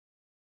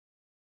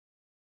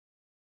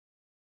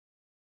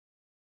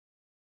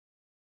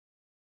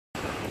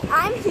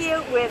I'm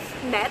here with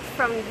Nat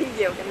from the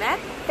Yoga Nat.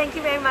 Thank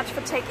you very much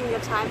for taking your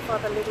time for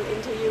the little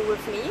interview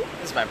with me.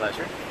 It's my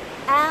pleasure.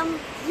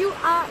 You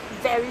are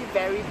very,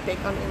 very big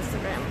on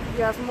Instagram.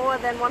 You have more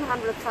than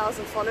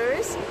 100,000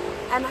 followers.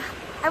 And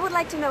I would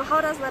like to know,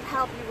 how does that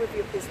help you with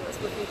your business,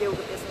 with the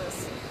yoga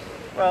business?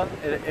 Well,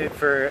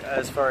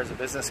 as far as the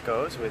business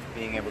goes, with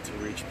being able to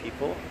reach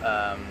people,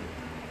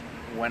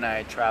 when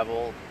I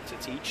travel to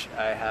teach,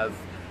 I have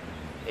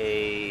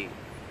a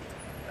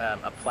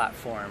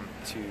platform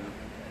to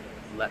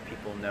let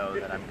people know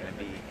that I'm going to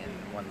be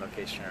in one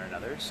location or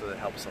another, so that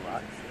helps a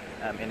lot.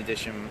 In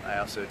addition, I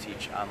also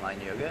teach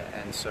online yoga,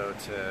 and so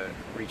to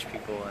reach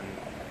people and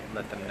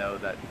let them know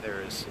that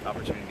there is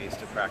opportunities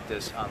to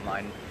practice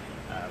online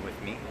with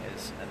me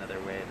is another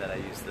way that I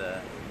use the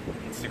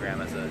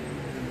Instagram as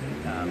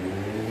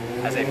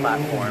a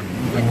platform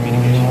for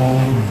communication.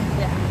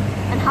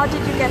 Yeah. And how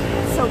did you get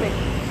so big?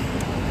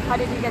 How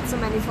did you get so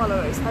many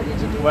followers? How did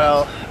you do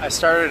Well, that? I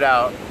started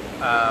out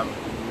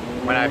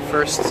when I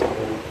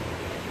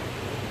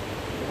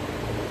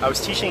was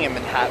teaching in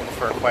Manhattan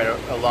for quite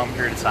a long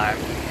period of time,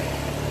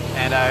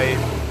 and I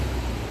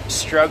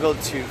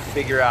struggled to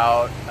figure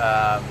out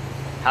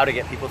how to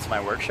get people to my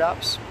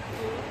workshops.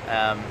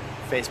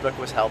 Facebook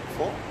was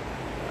helpful,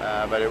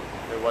 but it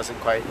wasn't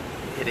quite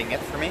hitting it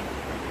for me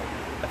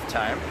at the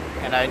time.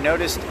 And I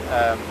noticed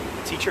a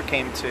teacher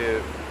came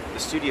to the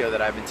studio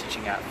that I've been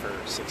teaching at for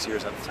 6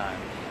 years at the time,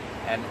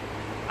 and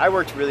I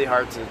worked really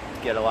hard to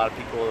get a lot of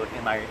people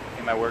in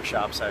my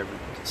workshops. I would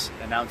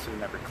announce them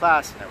in every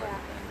class, and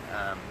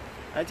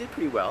I did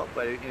pretty well,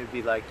 but it would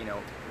be like,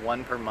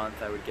 one per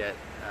month I would get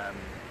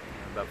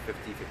about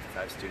 50,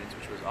 55 students,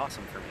 which was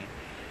awesome for me.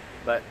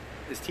 But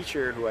this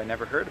teacher who I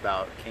never heard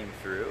about came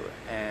through,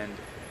 and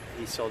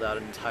he sold out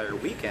an entire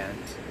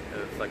weekend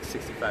of like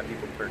 65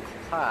 people per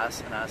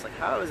class, and I was like,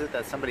 how is it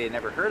that somebody I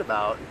never heard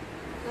about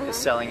is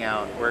selling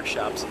out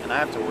workshops, and I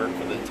have to work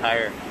for the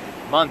entire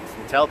month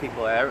and tell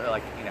people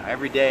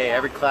every day,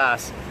 every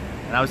class,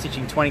 and I was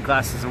teaching 20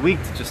 classes a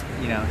week to just, so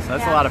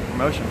that's a lot of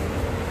promotion.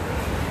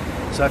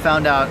 So I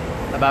found out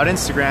about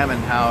Instagram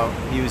and how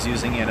he was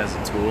using it as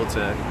a tool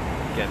to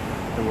get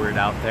the word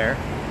out there,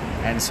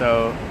 and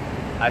so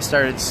I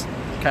started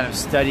kind of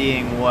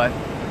studying what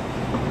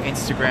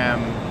Instagram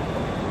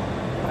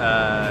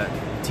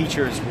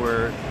teachers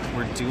were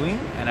doing,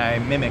 and I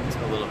mimicked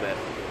a little bit,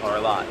 or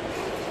a lot.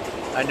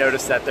 I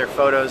noticed that their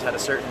photos had a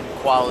certain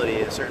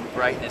quality, a certain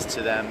brightness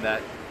to them,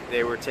 that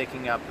they were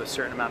taking up a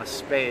certain amount of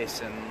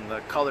space, and the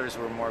colors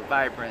were more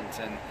vibrant,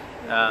 and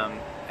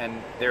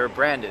they were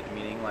branded,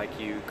 meaning like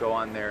you go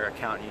on their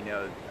account and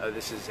oh,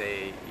 this is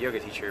a yoga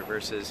teacher,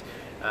 versus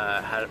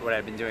what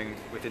I'd been doing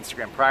with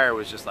Instagram prior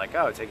was just like,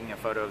 oh, taking a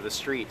photo of the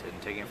street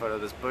and taking a photo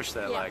of this bush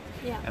that I liked.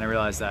 And I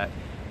realized that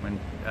when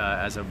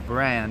as a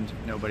brand,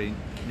 nobody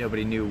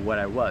knew what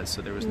I was,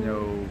 so there was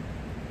no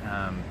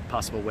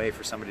possible way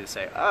for somebody to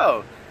say,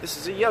 oh, this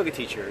is a yoga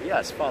teacher,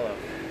 yes, follow.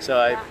 So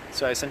I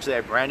essentially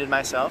branded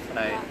myself, and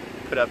I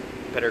put up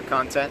better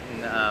content,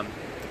 and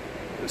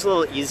it was a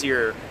little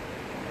easier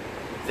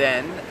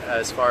then,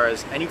 as far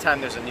as anytime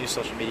there's a new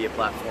social media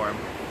platform,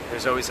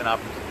 there's always a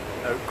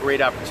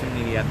great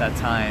opportunity at that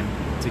time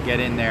to get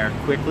in there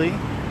quickly,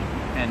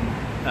 and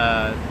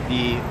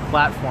the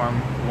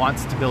platform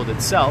wants to build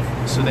itself,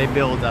 so they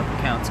build up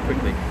accounts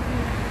quickly.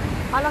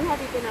 How long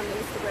have you been on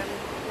Instagram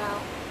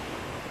now?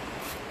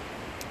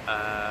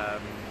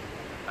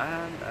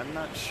 I'm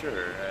not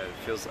sure. It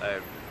feels,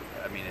 at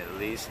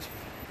least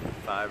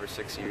 5 or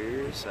 6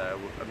 years.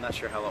 I'm not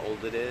sure how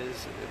old it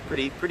is.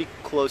 Pretty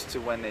close to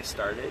when they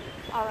started.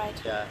 All right.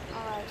 Yeah.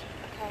 All right.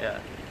 Okay. Yeah.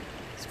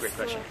 It's a great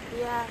question.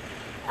 Yeah.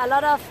 A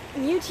lot of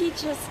new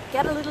teachers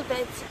get a little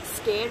bit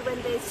scared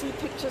when they see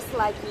pictures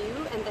like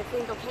you, and they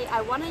think, okay,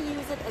 I want to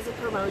use it as a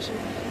promotion,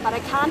 but I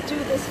can't do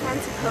this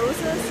fancy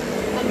poses,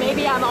 and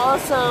maybe I'm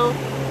also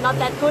not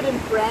that good in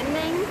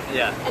branding.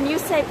 Yeah. And you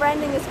say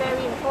branding is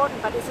very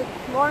important, but is it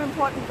more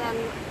important than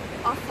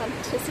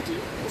authenticity?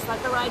 Is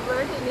that the right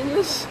word in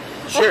English?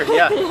 Sure,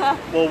 yeah.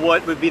 Well,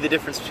 what would be the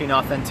difference between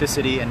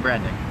authenticity and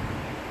branding?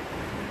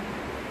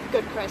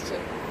 Good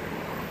question.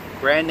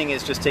 Branding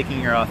is just taking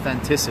your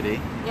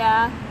authenticity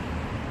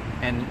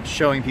and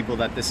showing people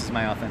that this is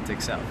my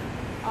authentic self.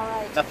 All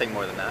right. Nothing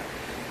more than that.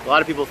 A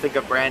lot of people think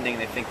of branding,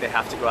 they think they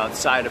have to go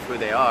outside of who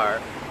they are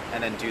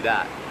and then do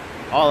that.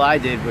 All I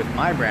did with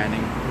my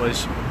branding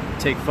was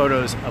take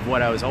photos of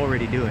what I was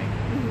already doing.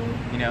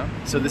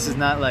 So this is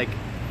not like,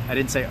 I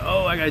didn't say,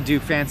 oh, I gotta do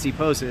fancy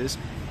poses.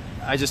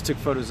 I just took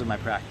photos of my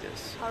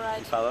practice. All right.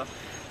 You follow?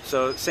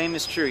 So same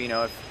is true.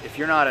 If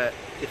you're not a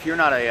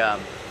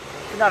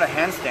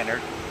handstander,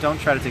 don't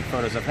try to take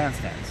photos of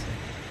handstands.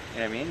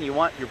 You know what I mean? You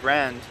want your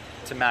brand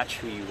to match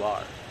who you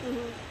are,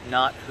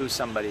 not who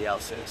somebody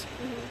else is.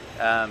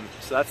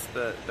 So that's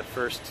the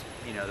first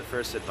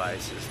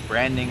advice is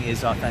branding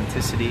is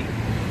authenticity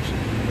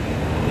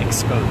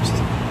exposed.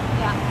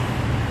 Yeah.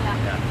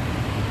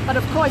 But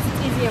of course,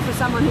 it's easier for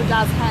someone who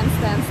does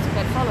handstands to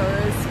get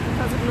followers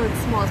because it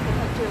looks more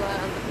spectacular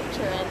on the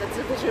picture, and it's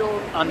a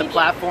visual on the media.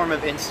 platform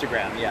of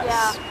Instagram. Yes.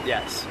 Yeah.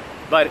 Yes.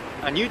 But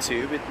on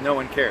YouTube, no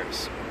one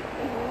cares.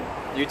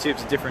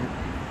 YouTube's a different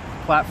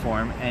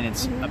platform, and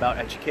it's about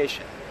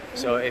education.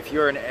 So if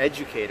you're an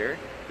educator,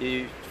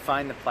 you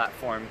find the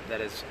platform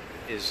that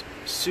is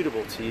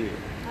suitable to you.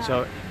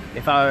 So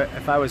if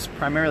I was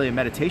primarily a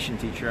meditation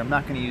teacher, I'm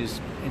not going to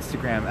use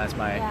Instagram as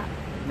my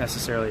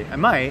necessarily. I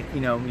might,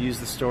 use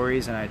the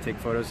stories, and I take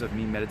photos of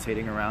me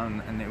meditating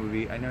around, and it would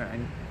be. I know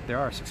there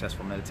are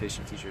successful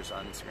meditation teachers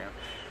on Instagram,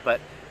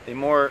 but they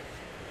more,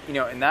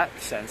 in that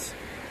sense,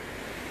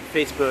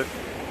 Facebook,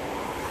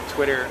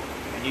 Twitter,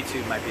 and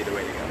YouTube might be the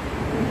way to go.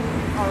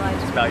 All right.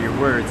 It's about your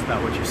words,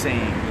 about what you're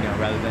saying,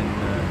 rather than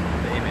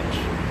the image.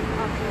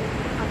 Okay.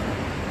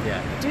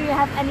 Yeah. Do you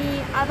have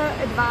any other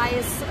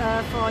advice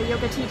for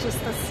yoga teachers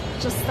that's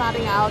just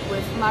starting out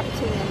with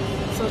marketing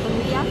and social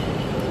media?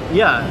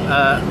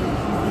 Yeah.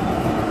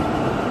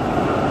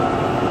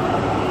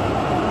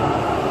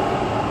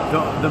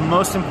 The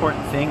most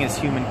important thing is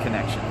human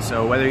connection.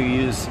 So whether you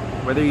use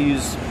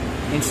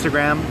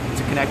Instagram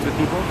to connect with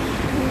people,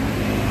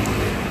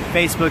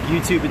 Facebook,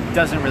 YouTube, it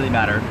doesn't really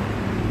matter.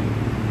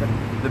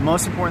 The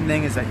most important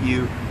thing is that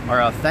you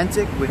are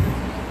authentic with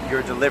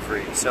your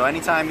delivery. So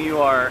anytime you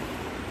are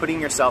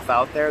putting yourself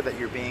out there, that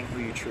you're being who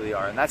you truly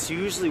are. And that's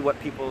usually what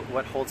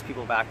holds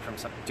people back from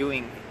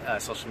doing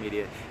social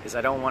media, is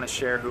I don't want to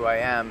share who I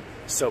am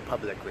so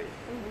publicly.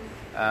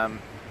 And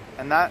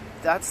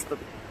that's the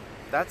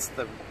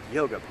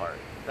yoga part.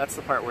 That's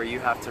the part where you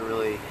have to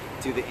really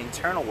do the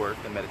internal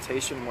work, the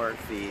meditation work,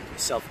 the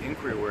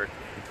self-inquiry work,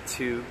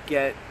 to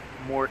get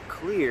more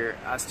clear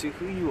as to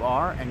who you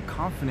are and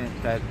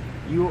confident that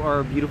you are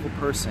a beautiful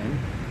person,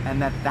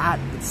 and that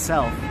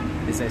itself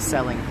is a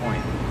selling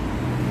point.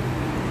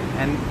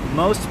 And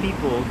most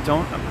people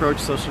don't approach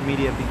social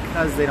media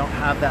because they don't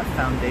have that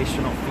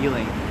foundational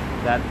feeling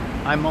that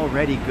I'm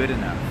already good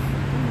enough.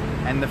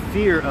 And the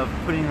fear of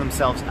putting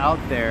themselves out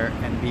there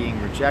and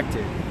being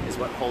rejected is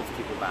what holds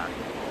people back.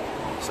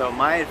 So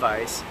my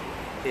advice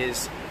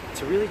is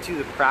to really do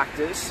the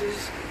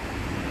practices,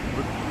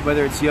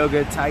 whether it's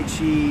yoga, tai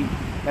chi,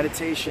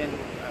 meditation,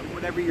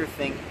 whatever your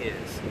thing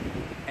is,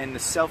 and the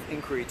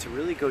self-inquiry, to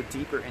really go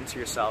deeper into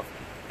yourself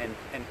and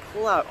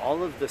pull out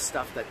all of the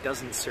stuff that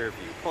doesn't serve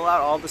you. Pull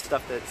out all the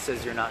stuff that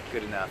says you're not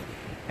good enough,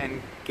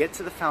 and get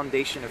to the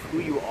foundation of who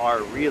you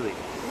are really.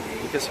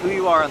 Because who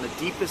you are on the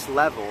deepest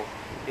level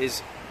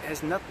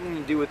has nothing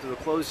to do with the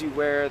clothes you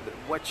wear,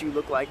 what you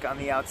look like on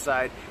the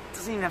outside. It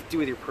doesn't even have to do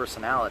with your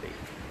personality.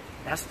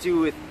 It has to do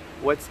with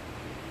what's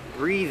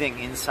breathing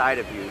inside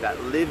of you,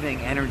 that living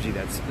energy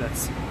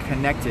that's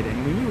connected.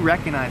 And when you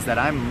recognize that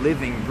I'm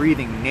living,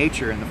 breathing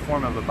nature in the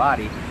form of a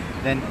body,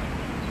 then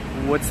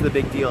what's the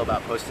big deal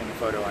about posting a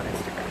photo on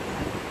Instagram?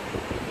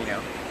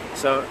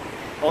 So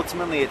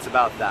ultimately it's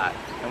about that.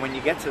 And when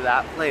you get to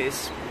that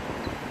place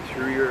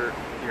through your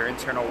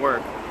internal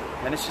work,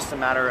 then it's just a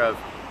matter of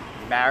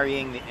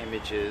marrying the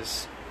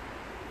images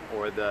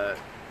or the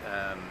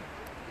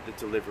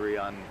delivery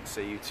on,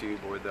 say,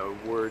 YouTube, or the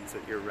words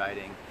that you're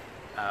writing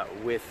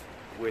with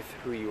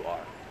who you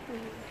are.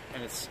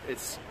 And it's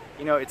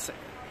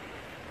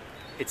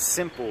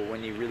simple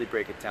when you really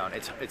break it down.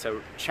 It's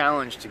a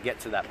challenge to get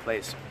to that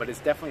place, but it's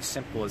definitely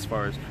simple as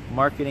far as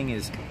marketing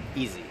is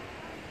easy.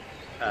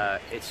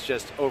 It's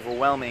just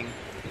overwhelming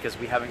because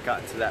we haven't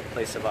gotten to that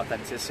place of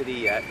authenticity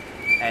yet,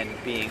 and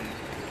being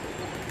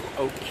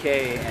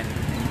okay and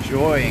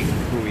enjoying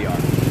who we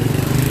are.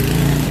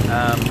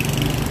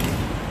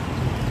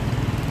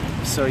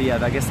 So yeah,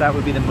 I guess that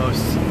would be the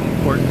most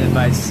important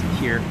advice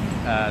here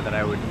that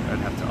I'd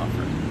have to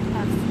offer.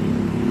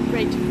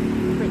 Great.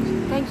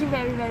 Thank you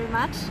very, very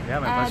much. Yeah,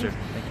 my pleasure.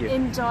 Thank you.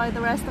 Enjoy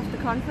the rest of the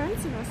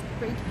conference. It was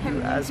great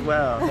having you as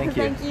well. Thank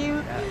you. Thank you.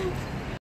 Yeah.